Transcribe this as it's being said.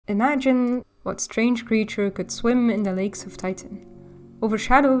Imagine what strange creature could swim in the lakes of Titan,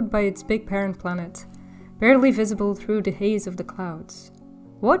 overshadowed by its big parent planet, barely visible through the haze of the clouds.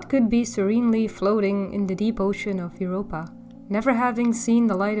 What could be serenely floating in the deep ocean of Europa, never having seen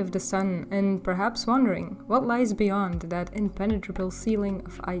the light of the sun, and perhaps wondering what lies beyond that impenetrable ceiling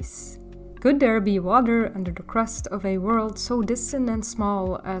of ice? Could there be water under the crust of a world so distant and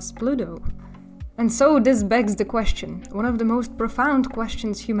small as Pluto? And so this begs the question, one of the most profound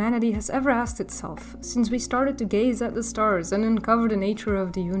questions humanity has ever asked itself since we started to gaze at the stars and uncover the nature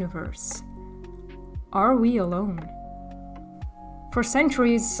of the universe. Are we alone? For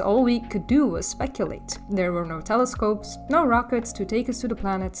centuries, all we could do was speculate. There were no telescopes, no rockets to take us to the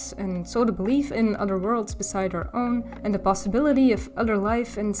planets, and so the belief in other worlds beside our own and the possibility of other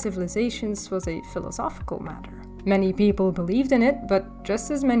life and civilizations was a philosophical matter. Many people believed in it, but just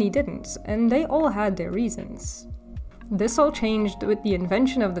as many didn't, and they all had their reasons. This all changed with the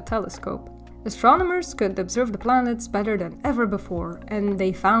invention of the telescope. Astronomers could observe the planets better than ever before, and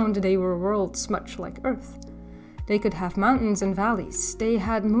they found they were worlds much like Earth. They could have mountains and valleys, they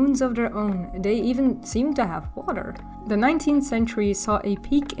had moons of their own, they even seemed to have water. The 19th century saw a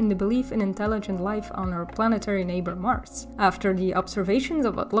peak in the belief in intelligent life on our planetary neighbor Mars, after the observations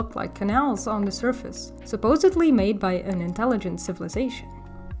of what looked like canals on the surface, supposedly made by an intelligent civilization.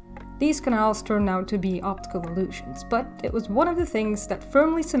 These canals turned out to be optical illusions, but it was one of the things that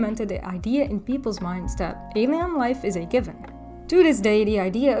firmly cemented the idea in people's minds that alien life is a given. To this day, the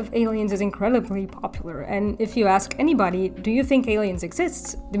idea of aliens is incredibly popular, and if you ask anybody, do you think aliens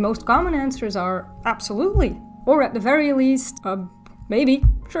exist? The most common answers are, absolutely. Or at the very least, maybe,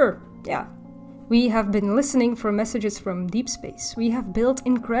 sure, yeah. We have been listening for messages from deep space. We have built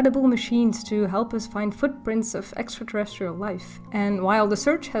incredible machines to help us find footprints of extraterrestrial life. And while the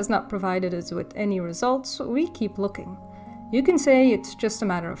search has not provided us with any results, we keep looking. You can say it's just a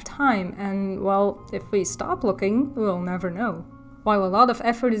matter of time, and well, if we stop looking, we'll never know. While a lot of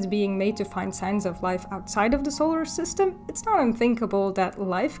effort is being made to find signs of life outside of the solar system, it's not unthinkable that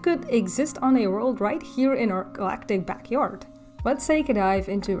life could exist on a world right here in our galactic backyard. Let's take a dive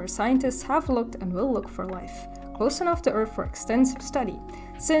into where scientists have looked and will look for life, close enough to Earth for extensive study,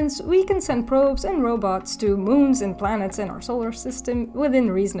 since we can send probes and robots to moons and planets in our solar system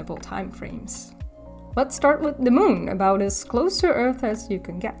within reasonable time frames. Let's start with the moon, about as close to Earth as you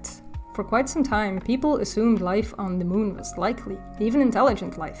can get. For quite some time, people assumed life on the moon was likely, even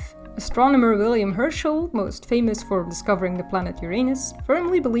intelligent life. Astronomer William Herschel, most famous for discovering the planet Uranus,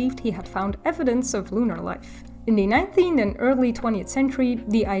 firmly believed he had found evidence of lunar life. In the 19th and early 20th century,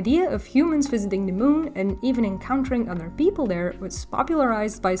 the idea of humans visiting the moon and even encountering other people there was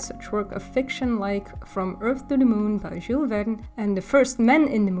popularized by such work of fiction like From Earth to the Moon by Jules Verne and The First Men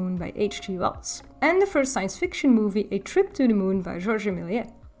in the Moon by H.G. Wells, and the first science fiction movie A Trip to the Moon by Georges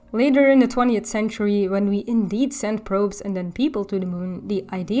Méliès. Later in the 20th century, when we indeed sent probes and then people to the moon, the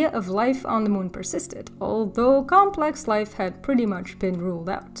idea of life on the moon persisted, although complex life had pretty much been ruled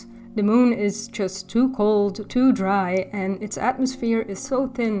out. The moon is just too cold, too dry, and its atmosphere is so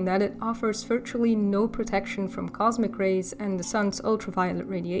thin that it offers virtually no protection from cosmic rays and the sun's ultraviolet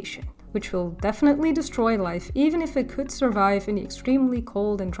radiation, which will definitely destroy life even if it could survive in the extremely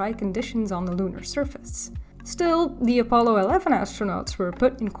cold and dry conditions on the lunar surface. Still, the Apollo 11 astronauts were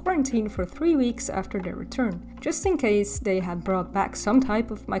put in quarantine for 3 weeks after their return, just in case they had brought back some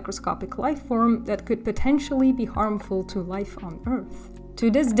type of microscopic life form that could potentially be harmful to life on Earth. To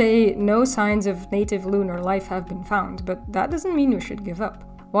this day, no signs of native lunar life have been found, but that doesn't mean we should give up.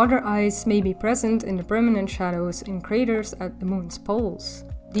 Water ice may be present in the permanent shadows in craters at the moon's poles.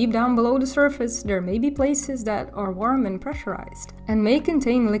 Deep down below the surface, there may be places that are warm and pressurized, and may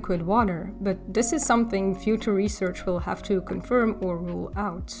contain liquid water, but this is something future research will have to confirm or rule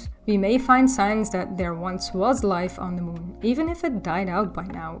out. We may find signs that there once was life on the moon, even if it died out by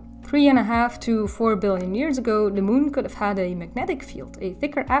now. 3.5 to 4 billion years ago, the moon could have had a magnetic field, a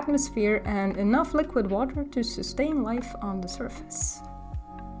thicker atmosphere, and enough liquid water to sustain life on the surface.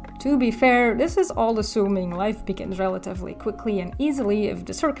 To be fair, this is all assuming life begins relatively quickly and easily if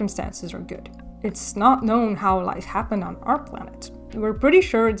the circumstances are good. It's not known how life happened on our planet. We're pretty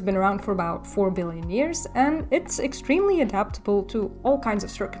sure it's been around for about 4 billion years, and it's extremely adaptable to all kinds of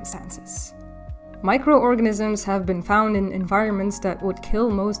circumstances. Microorganisms have been found in environments that would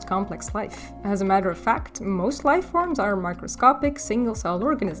kill most complex life. As a matter of fact, most life forms are microscopic single-celled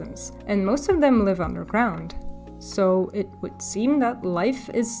organisms, and most of them live underground. So it would seem that life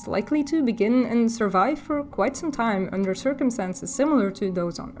is likely to begin and survive for quite some time under circumstances similar to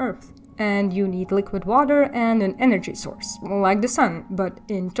those on Earth. And you need liquid water and an energy source, like the sun, but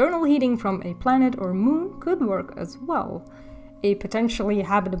internal heating from a planet or moon could work as well. A potentially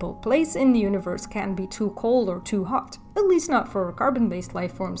habitable place in the universe can't be too cold or too hot, at least not for carbon-based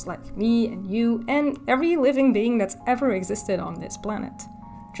life forms like me and you and every living being that's ever existed on this planet.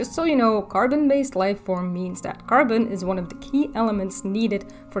 Just so you know, carbon-based life form means that carbon is one of the key elements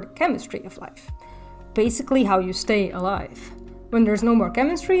needed for the chemistry of life. Basically how you stay alive. When there's no more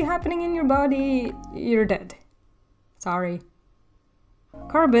chemistry happening in your body, you're dead. Sorry.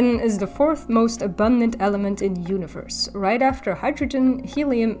 Carbon is the fourth most abundant element in the universe, right after hydrogen,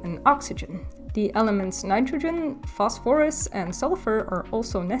 helium, and oxygen. The elements nitrogen, phosphorus, and sulfur are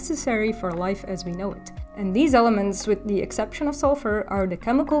also necessary for life as we know it. And these elements, with the exception of sulfur, are the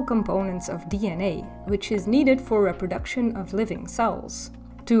chemical components of DNA, which is needed for reproduction of living cells.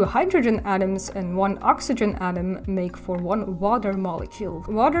 2 hydrogen atoms and 1 oxygen atom make for 1 water molecule.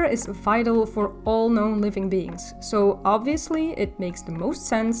 Water is vital for all known living beings, so obviously it makes the most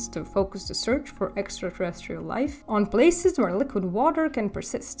sense to focus the search for extraterrestrial life on places where liquid water can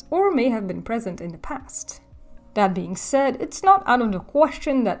persist, or may have been present in the past. That being said, it's not out of the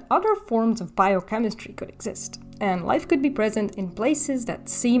question that other forms of biochemistry could exist, and life could be present in places that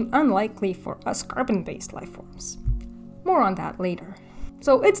seem unlikely for us carbon-based life forms. More on that later.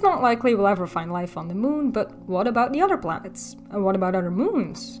 So it's not likely we'll ever find life on the moon, but what about the other planets? And what about other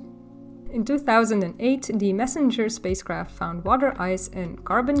moons? In 2008, the Messenger spacecraft found water ice and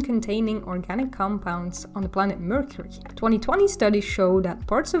carbon-containing organic compounds on the planet Mercury. 2020 studies show that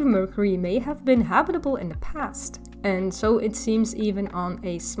parts of Mercury may have been habitable in the past. And so it seems even on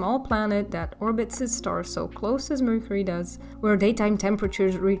a small planet that orbits its star so close as Mercury does, where daytime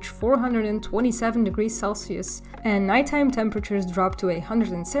temperatures reach 427 degrees Celsius and nighttime temperatures drop to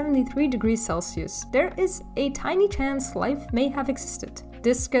 173 degrees Celsius, there is a tiny chance life may have existed.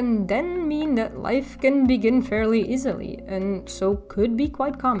 This can then mean that life can begin fairly easily, and so could be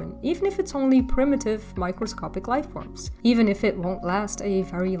quite common, even if it's only primitive, microscopic life forms, even if it won't last a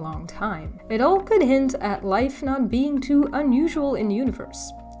very long time. It all could hint at life not being too unusual in the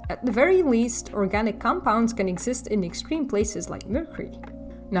universe. At the very least, organic compounds can exist in extreme places like Mercury.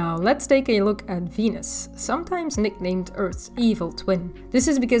 Now let's take a look at Venus, sometimes nicknamed Earth's evil twin. This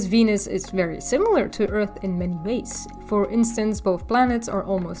is because Venus is very similar to Earth in many ways. For instance, both planets are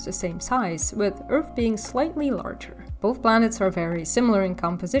almost the same size, with Earth being slightly larger. Both planets are very similar in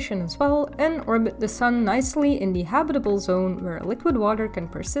composition as well, and orbit the Sun nicely in the habitable zone where liquid water can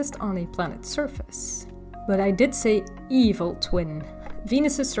persist on a planet's surface. But I did say evil twin.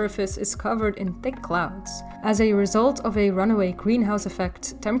 Venus's surface is covered in thick clouds. As a result of a runaway greenhouse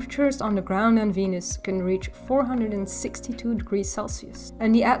effect, temperatures on the ground on Venus can reach 462 degrees Celsius,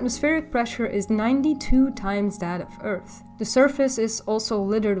 and the atmospheric pressure is 92 times that of Earth. The surface is also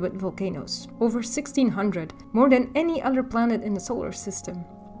littered with volcanoes, over 1,600, more than any other planet in the solar system.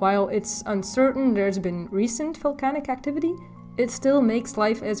 While it's uncertain there's been recent volcanic activity, it still makes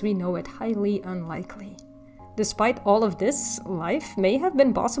life as we know it highly unlikely. Despite all of this, life may have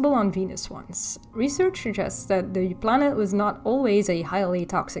been possible on Venus once. Research suggests that the planet was not always a highly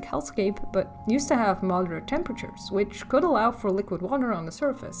toxic hellscape, but used to have moderate temperatures, which could allow for liquid water on the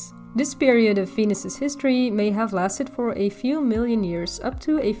surface. This period of Venus's history may have lasted for a few million years up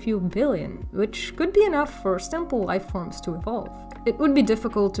to a few billion, which could be enough for simple life forms to evolve. It would be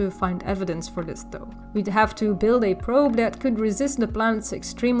difficult to find evidence for this though. We'd have to build a probe that could resist the planet's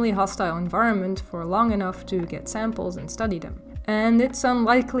extremely hostile environment for long enough to get samples and study them. And it's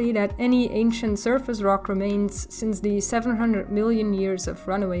unlikely that any ancient surface rock remains since the 700 million years of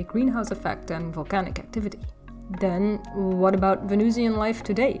runaway greenhouse effect and volcanic activity. Then, what about Venusian life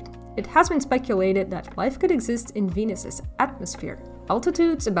today? It has been speculated that life could exist in Venus's atmosphere.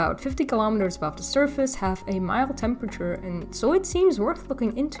 Altitudes about 50 kilometers above the surface have a mild temperature, and so it seems worth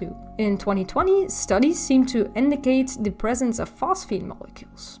looking into. In 2020, studies seem to indicate the presence of phosphine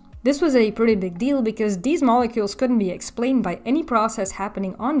molecules. This was a pretty big deal because these molecules couldn't be explained by any process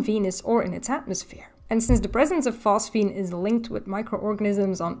happening on Venus or in its atmosphere. And since the presence of phosphine is linked with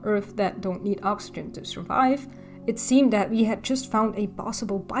microorganisms on Earth that don't need oxygen to survive, it seemed that we had just found a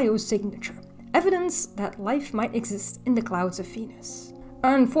possible biosignature, evidence that life might exist in the clouds of Venus.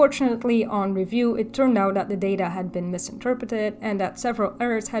 Unfortunately, on review, it turned out that the data had been misinterpreted and that several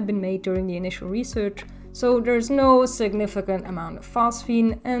errors had been made during the initial research, so there's no significant amount of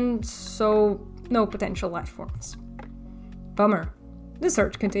phosphine and so no potential life forms. Bummer. The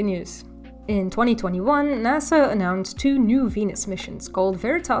search continues. In 2021, NASA announced 2 new Venus missions called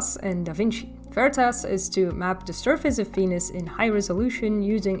Veritas and Da Vinci. Veritas is to map the surface of Venus in high resolution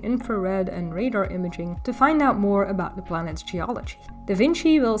using infrared and radar imaging to find out more about the planet's geology. Da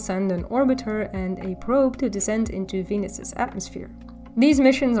Vinci will send an orbiter and a probe to descend into Venus's atmosphere. These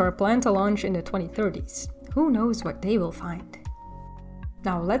missions are planned to launch in the 2030s. Who knows what they will find?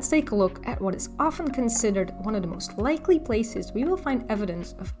 Now let's take a look at what is often considered one of the most likely places we will find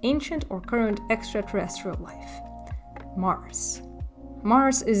evidence of ancient or current extraterrestrial life: Mars.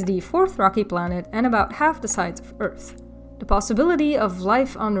 Mars is the fourth rocky planet and about half the size of Earth. The possibility of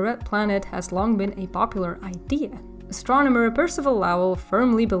life on the red planet has long been a popular idea. Astronomer Percival Lowell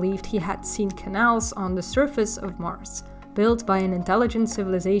firmly believed he had seen canals on the surface of Mars, built by an intelligent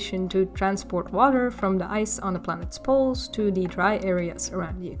civilization to transport water from the ice on the planet's poles to the dry areas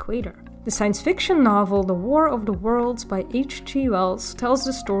around the equator. The science fiction novel The War of the Worlds by H.G. Wells tells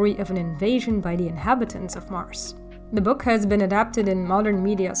the story of an invasion by the inhabitants of Mars. The book has been adapted in modern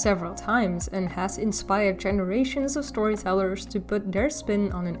media several times and has inspired generations of storytellers to put their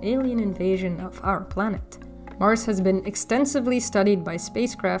spin on an alien invasion of our planet. Mars has been extensively studied by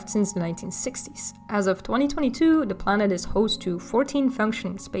spacecraft since the 1960s. As of 2022, the planet is host to 14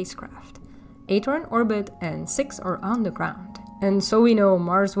 functioning spacecraft. 8 are in orbit and 6 are on the ground. And so we know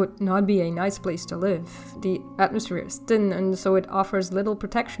Mars would not be a nice place to live. The atmosphere is thin and so it offers little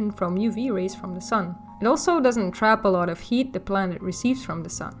protection from UV rays from the sun. It also doesn't trap a lot of heat the planet receives from the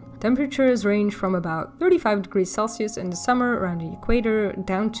sun. Temperatures range from about 35 degrees Celsius in the summer around the equator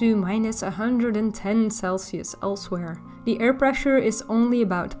down to minus 110 Celsius elsewhere. The air pressure is only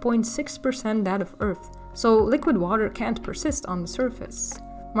about 0.6% that of Earth, so liquid water can't persist on the surface.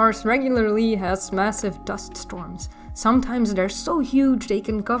 Mars regularly has massive dust storms. Sometimes they're so huge they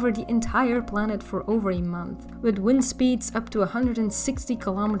can cover the entire planet for over a month, with wind speeds up to 160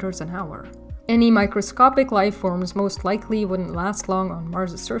 kilometers an hour. Any microscopic life forms most likely wouldn't last long on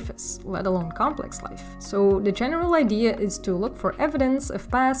Mars' surface, let alone complex life. So the general idea is to look for evidence of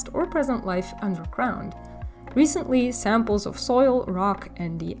past or present life underground. Recently, samples of soil, rock,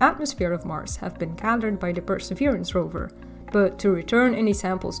 and the atmosphere of Mars have been gathered by the Perseverance rover, but to return any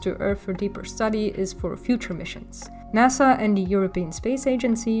samples to Earth for deeper study is for future missions. NASA and the European Space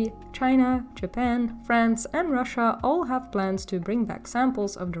Agency, China, Japan, France, and Russia all have plans to bring back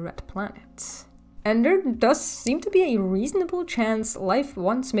samples of the red planet. And there does seem to be a reasonable chance life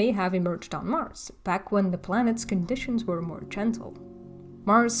once may have emerged on Mars, back when the planet's conditions were more gentle.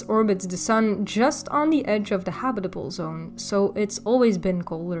 Mars orbits the Sun just on the edge of the habitable zone, so it's always been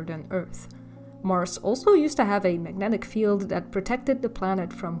colder than Earth. Mars also used to have a magnetic field that protected the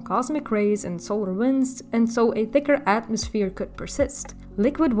planet from cosmic rays and solar winds, and so a thicker atmosphere could persist.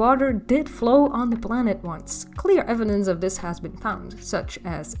 Liquid water did flow on the planet once. Clear evidence of this has been found, such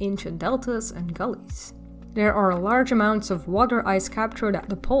as ancient deltas and gullies. There are large amounts of water ice captured at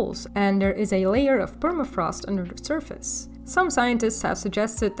the poles, and there is a layer of permafrost under the surface. Some scientists have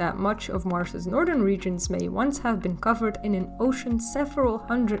suggested that much of Mars's northern regions may once have been covered in an ocean several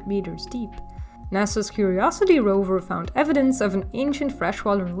hundred meters deep. NASA's Curiosity rover found evidence of an ancient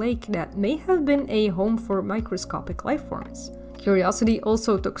freshwater lake that may have been a home for microscopic life forms. Curiosity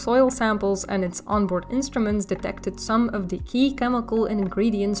also took soil samples, and its onboard instruments detected some of the key chemical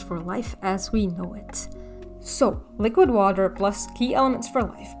ingredients for life as we know it. So, liquid water plus key elements for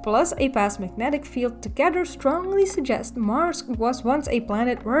life plus a past magnetic field together strongly suggest Mars was once a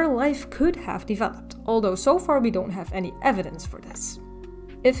planet where life could have developed, although so far we don't have any evidence for this.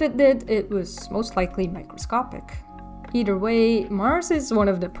 If it did, it was most likely microscopic. Either way, Mars is one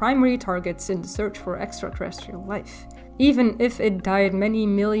of the primary targets in the search for extraterrestrial life. Even if it died many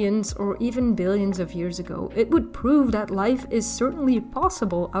millions or even billions of years ago, it would prove that life is certainly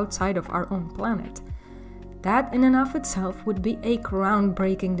possible outside of our own planet. That in and of itself would be a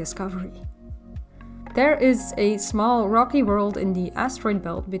groundbreaking discovery. There is a small rocky world in the asteroid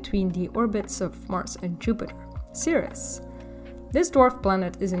belt between the orbits of Mars and Jupiter, Ceres. This dwarf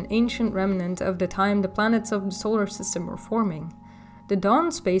planet is an ancient remnant of the time the planets of the solar system were forming. The Dawn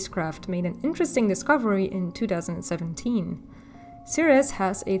spacecraft made an interesting discovery in 2017. Ceres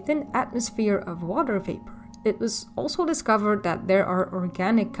has a thin atmosphere of water vapor. It was also discovered that there are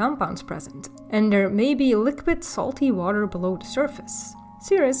organic compounds present, and there may be liquid salty water below the surface.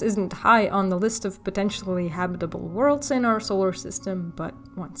 Ceres isn't high on the list of potentially habitable worlds in our solar system, but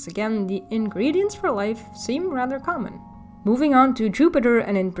once again, the ingredients for life seem rather common. Moving on to Jupiter,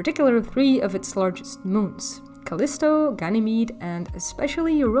 and in particular 3 of its largest moons. Callisto, Ganymede, and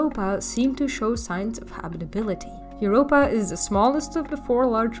especially Europa seem to show signs of habitability. Europa is the smallest of the 4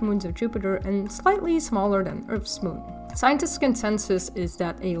 large moons of Jupiter and slightly smaller than Earth's moon. Scientists' consensus is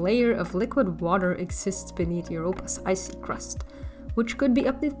that a layer of liquid water exists beneath Europa's icy crust, which could be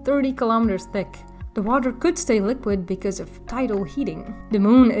up to 30 kilometers thick. The water could stay liquid because of tidal heating. The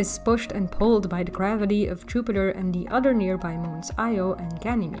moon is pushed and pulled by the gravity of Jupiter and the other nearby moons Io and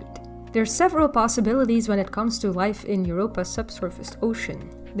Ganymede. There are several possibilities when it comes to life in Europa's subsurface ocean.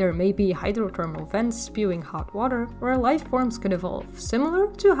 There may be hydrothermal vents spewing hot water where life forms could evolve,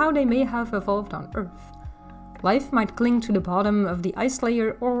 similar to how they may have evolved on Earth. Life might cling to the bottom of the ice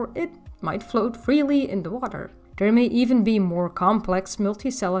layer, or it might float freely in the water. There may even be more complex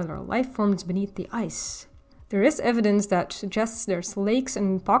multicellular life forms beneath the ice. There is evidence that suggests there's lakes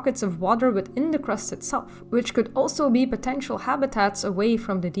and pockets of water within the crust itself, which could also be potential habitats away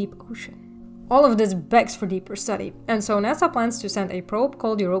from the deep ocean. All of this begs for deeper study, and so NASA plans to send a probe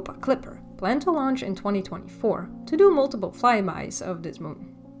called Europa Clipper, planned to launch in 2024, to do multiple flybys of this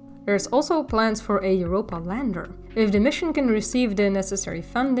moon. There's also plans for a Europa lander. If the mission can receive the necessary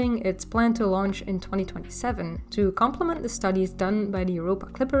funding, it's planned to launch in 2027 to complement the studies done by the Europa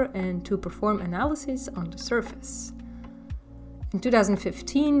Clipper and to perform analysis on the surface. In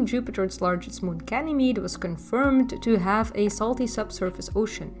 2015, Jupiter's largest moon, Ganymede, was confirmed to have a salty subsurface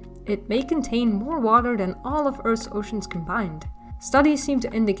ocean. It may contain more water than all of Earth's oceans combined. Studies seem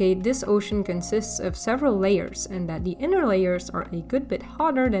to indicate this ocean consists of several layers and that the inner layers are a good bit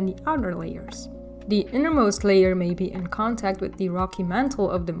hotter than the outer layers. The innermost layer may be in contact with the rocky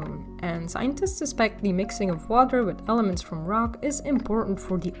mantle of the moon, and scientists suspect the mixing of water with elements from rock is important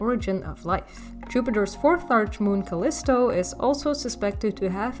for the origin of life. Jupiter's fourth large moon, Callisto, is also suspected to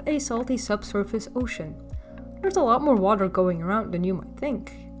have a salty subsurface ocean. There's a lot more water going around than you might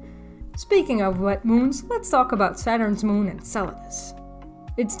think. Speaking of wet moons, let's talk about Saturn's moon, Enceladus.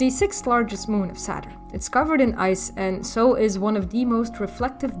 It's the sixth largest moon of Saturn. It's covered in ice and so is one of the most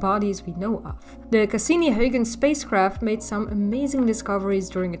reflective bodies we know of. The Cassini-Huygens spacecraft made some amazing discoveries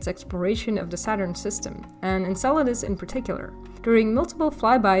during its exploration of the Saturn system, and Enceladus in particular. During multiple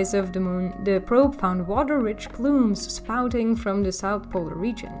flybys of the moon, the probe found water-rich plumes spouting from the south polar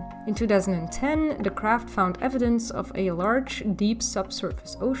region. In 2010, the craft found evidence of a large, deep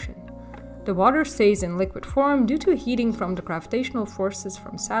subsurface ocean. The water stays in liquid form due to heating from the gravitational forces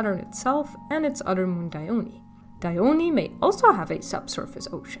from Saturn itself and its other moon Dione. Dione may also have a subsurface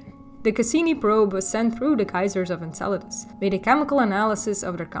ocean. The Cassini probe was sent through the geysers of Enceladus, made a chemical analysis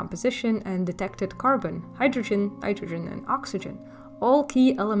of their composition, and detected carbon, hydrogen, nitrogen, and oxygen, all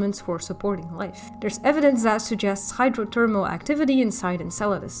key elements for supporting life. There's evidence that suggests hydrothermal activity inside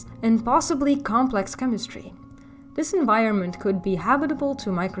Enceladus, and possibly complex chemistry. This environment could be habitable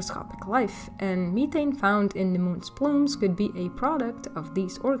to microscopic life, and methane found in the moon's plumes could be a product of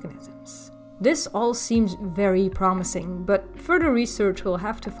these organisms. This all seems very promising, but further research will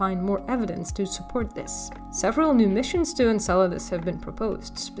have to find more evidence to support this. Several new missions to Enceladus have been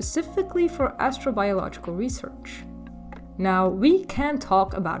proposed, specifically for astrobiological research. Now, we can't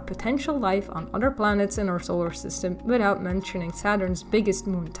talk about potential life on other planets in our solar system without mentioning Saturn's biggest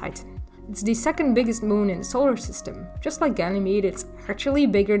moon, Titan. It's the second biggest moon in the solar system. Just like Ganymede, it's actually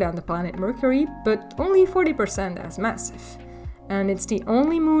bigger than the planet Mercury, but only 40% as massive. And it's the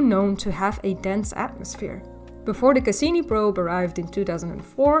only moon known to have a dense atmosphere. Before the Cassini probe arrived in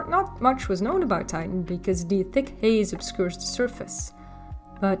 2004, not much was known about Titan because the thick haze obscures the surface.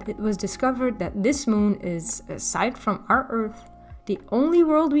 But it was discovered that this moon is, aside from our Earth, the only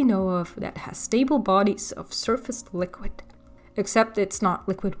world we know of that has stable bodies of surfaced liquid. Except it's not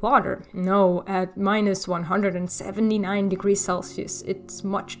liquid water. No, at minus 179 degrees Celsius, it's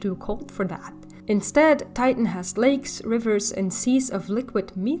much too cold for that. Instead, Titan has lakes, rivers, and seas of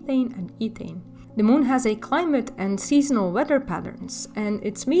liquid methane and ethane. The moon has a climate and seasonal weather patterns, and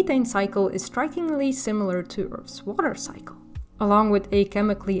its methane cycle is strikingly similar to Earth's water cycle. Along with a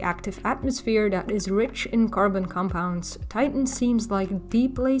chemically active atmosphere that is rich in carbon compounds, Titan seems like the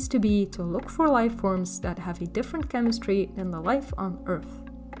place to be to look for life forms that have a different chemistry than the life on Earth.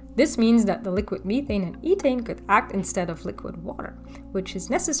 This means that the liquid methane and ethane could act instead of liquid water, which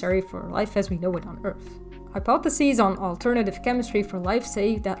is necessary for life as we know it on Earth. Hypotheses on alternative chemistry for life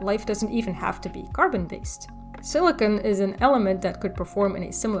say that life doesn't even have to be carbon-based. Silicon is an element that could perform in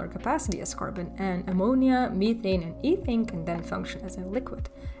a similar capacity as carbon, and ammonia, methane, and ethane can then function as a liquid,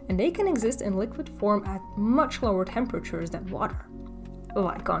 and they can exist in liquid form at much lower temperatures than water,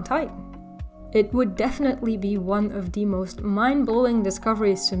 like on Titan. It would definitely be one of the most mind-blowing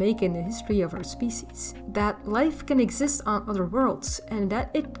discoveries to make in the history of our species, that life can exist on other worlds, and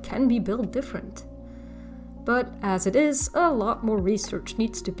that it can be built different. But as it is, a lot more research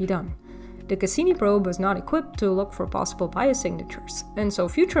needs to be done. The Cassini probe was not equipped to look for possible biosignatures, and so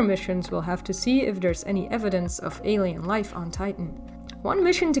future missions will have to see if there's any evidence of alien life on Titan. One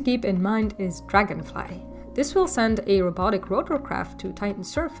mission to keep in mind is Dragonfly. This will send a robotic rotorcraft to Titan's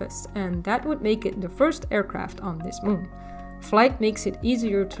surface, and that would make it the first aircraft on this moon. Flight makes it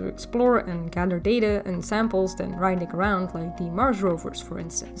easier to explore and gather data and samples than riding around like the Mars rovers, for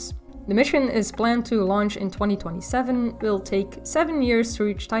instance. The mission is planned to launch in 2027, will take 7 years to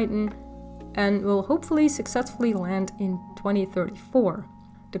reach Titan, and will hopefully successfully land in 2034.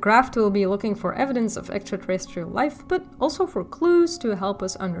 The craft will be looking for evidence of extraterrestrial life, but also for clues to help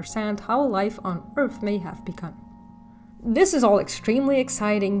us understand how life on Earth may have begun. This is all extremely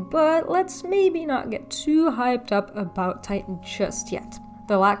exciting, but let's maybe not get too hyped up about Titan just yet.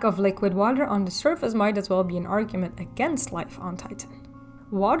 The lack of liquid water on the surface might as well be an argument against life on Titan.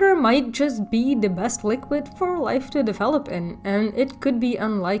 Water might just be the best liquid for life to develop in, and it could be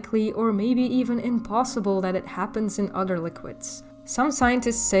unlikely or maybe even impossible that it happens in other liquids. Some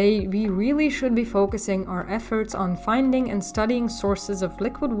scientists say we really should be focusing our efforts on finding and studying sources of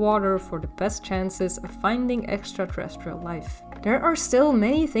liquid water for the best chances of finding extraterrestrial life. There are still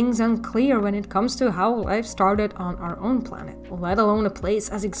many things unclear when it comes to how life started on our own planet, let alone a place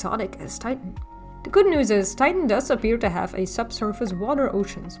as exotic as Titan. The good news is Titan does appear to have a subsurface water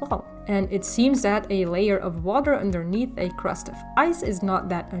ocean as well, and it seems that a layer of water underneath a crust of ice is not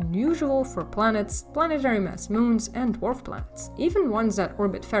that unusual for planets, planetary mass moons, and dwarf planets, even ones that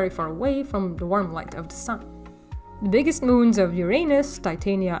orbit very far away from the warm light of the sun. The biggest moons of Uranus,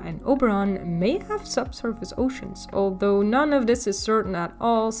 Titania, and Oberon may have subsurface oceans, although none of this is certain at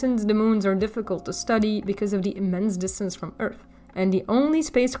all since the moons are difficult to study because of the immense distance from Earth. And the only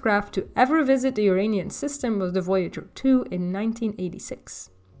spacecraft to ever visit the Uranian system was the Voyager 2 in 1986.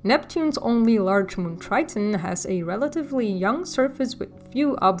 Neptune's only large moon Triton has a relatively young surface with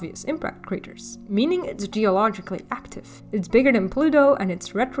few obvious impact craters, meaning it's geologically active. It's bigger than Pluto, and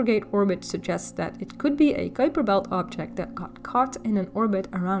its retrograde orbit suggests that it could be a Kuiper Belt object that got caught in an orbit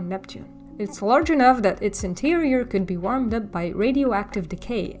around Neptune. It's large enough that its interior could be warmed up by radioactive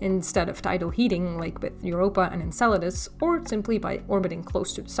decay instead of tidal heating like with Europa and Enceladus, or simply by orbiting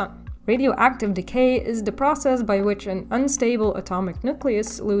close to the Sun. Radioactive decay is the process by which an unstable atomic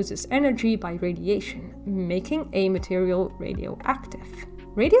nucleus loses energy by radiation, making a material radioactive.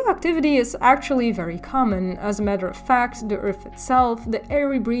 Radioactivity is actually very common. As a matter of fact, the Earth itself, the air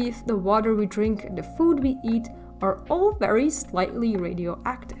we breathe, the water we drink, the food we eat are all very slightly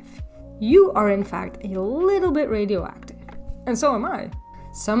radioactive. You are in fact a little bit radioactive, and so am I.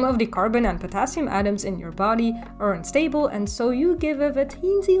 Some of the carbon and potassium atoms in your body are unstable, and so you give off a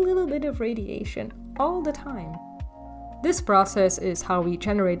teensy little bit of radiation all the time. This process is how we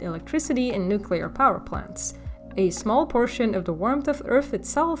generate electricity in nuclear power plants. A small portion of the warmth of Earth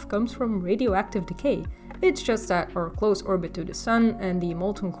itself comes from radioactive decay. It's just that our close orbit to the Sun and the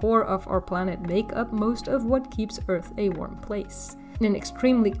molten core of our planet make up most of what keeps Earth a warm place. In an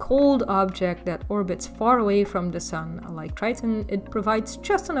extremely cold object that orbits far away from the Sun, like Triton, it provides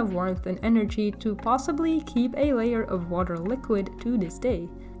just enough warmth and energy to possibly keep a layer of water liquid to this day.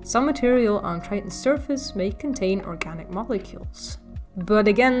 Some material on Triton's surface may contain organic molecules. But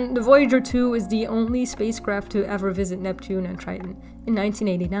again, the Voyager 2 is the only spacecraft to ever visit Neptune and Triton in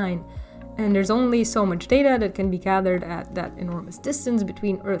 1989, and there's only so much data that can be gathered at that enormous distance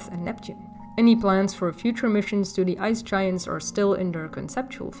between Earth and Neptune. Any plans for future missions to the ice giants are still in their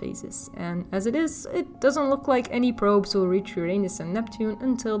conceptual phases, and as it is, it doesn't look like any probes will reach Uranus and Neptune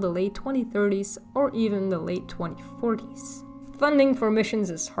until the late 2030s or even the late 2040s. Funding for missions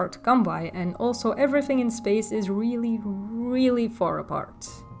is hard to come by, and also everything in space is really far apart.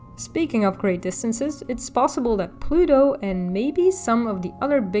 Speaking of great distances, it's possible that Pluto and maybe some of the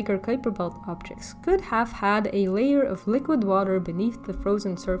other bigger Kuiper Belt objects could have had a layer of liquid water beneath the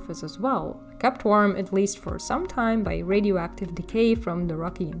frozen surface as well, kept warm at least for some time by radioactive decay from the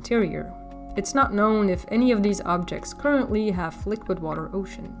rocky interior. It's not known if any of these objects currently have liquid water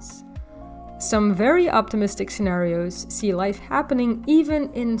oceans. Some very optimistic scenarios see life happening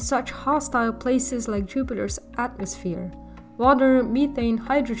even in such hostile places like Jupiter's atmosphere. Water, methane,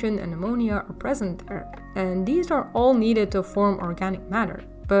 hydrogen, and ammonia are present there, and these are all needed to form organic matter.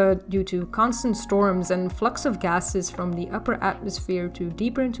 But due to constant storms and flux of gases from the upper atmosphere to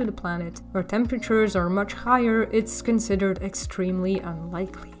deeper into the planet, where temperatures are much higher, it's considered extremely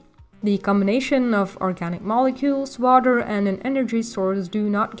unlikely. The combination of organic molecules, water, and an energy source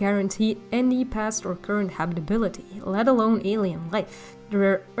do not guarantee any past or current habitability, let alone alien life. The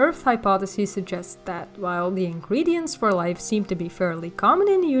rare Earth hypothesis suggests that while the ingredients for life seem to be fairly common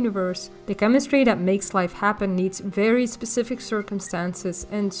in the universe, the chemistry that makes life happen needs very specific circumstances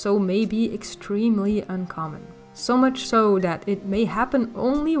and so may be extremely uncommon. So much so that it may happen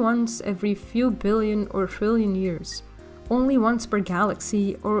only once every few billion or trillion years, only once per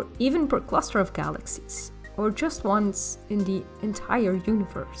galaxy or even per cluster of galaxies, or just once in the entire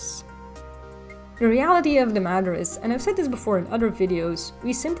universe. The reality of the matter is, and I've said this before in other videos,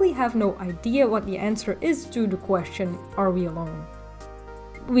 we simply have no idea what the answer is to the question, are we alone?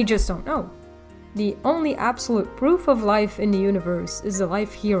 we just don't know. The only absolute proof of life in the universe is the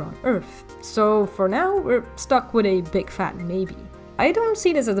life here on Earth, so for now we're stuck with a big fat maybe. I don't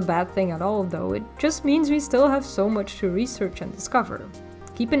see this as a bad thing at all though, it just means we still have so much to research and discover.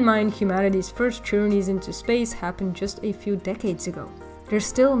 Keep in mind humanity's first journeys into space happened just a few decades ago. There's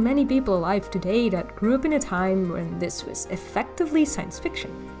still many people alive today that grew up in a time when this was effectively science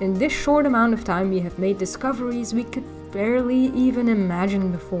fiction. In this short amount of time we have made discoveries we could barely even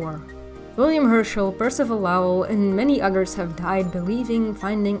imagine before. William Herschel, Percival Lowell, and many others have died believing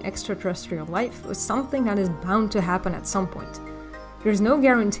finding extraterrestrial life was something that is bound to happen at some point. There's no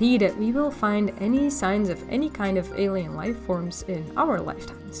guarantee that we will find any signs of any kind of alien life forms in our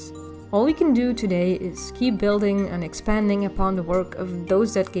lifetimes. All we can do today is keep building and expanding upon the work of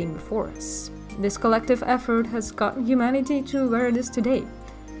those that came before us. This collective effort has gotten humanity to where it is today,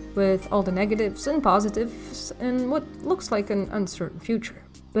 with all the negatives and positives and what looks like an uncertain future.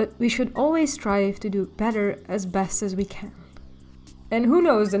 But we should always strive to do better as best as we can. And who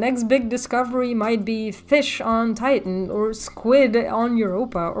knows, the next big discovery might be fish on Titan, or squid on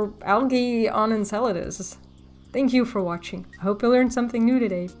Europa, or algae on Enceladus. Thank you for watching. I hope you learned something new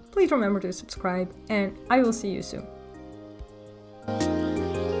today. Please remember to subscribe, and I will see you soon.